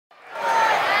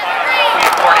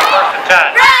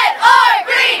Red or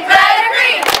green, red or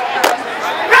green.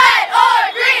 Red or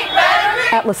green, red or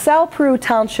green. At LaSalle-Peru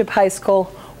Township High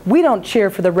School, we don't cheer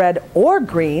for the red or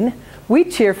green, we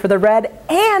cheer for the red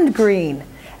and green.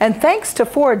 And thanks to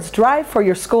Ford's Drive for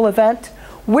Your School event,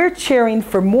 we're cheering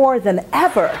for more than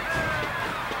ever.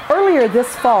 Earlier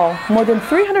this fall, more than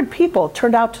 300 people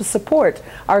turned out to support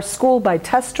our school by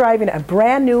test driving a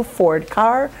brand new Ford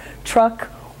car, truck,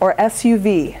 or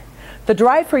SUV. The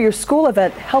Drive for Your School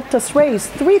event helped us raise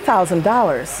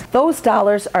 $3,000. Those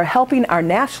dollars are helping our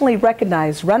nationally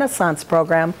recognized Renaissance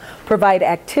program provide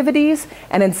activities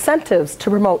and incentives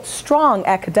to promote strong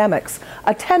academics,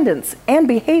 attendance, and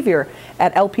behavior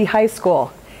at LP High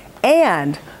School.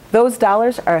 And those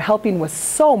dollars are helping with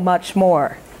so much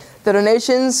more. The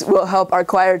donations will help our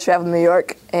choir travel to New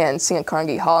York and sing at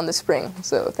Carnegie Hall in the spring,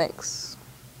 so thanks.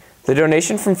 The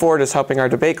donation from Ford is helping our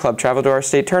debate club travel to our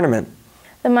state tournament.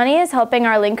 The money is helping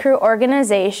our Link Crew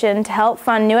organization to help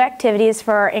fund new activities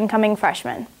for our incoming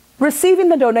freshmen. Receiving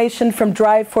the donation from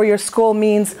Drive for Your School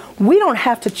means we don't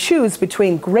have to choose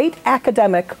between great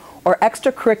academic or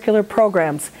extracurricular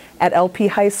programs at LP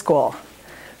High School.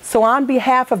 So on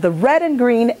behalf of the Red and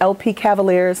Green LP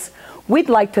Cavaliers, we'd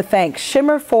like to thank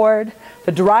Schimmer Ford,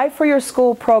 the Drive for Your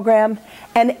School program,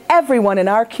 and everyone in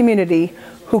our community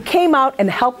who came out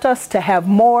and helped us to have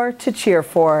more to cheer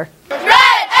for.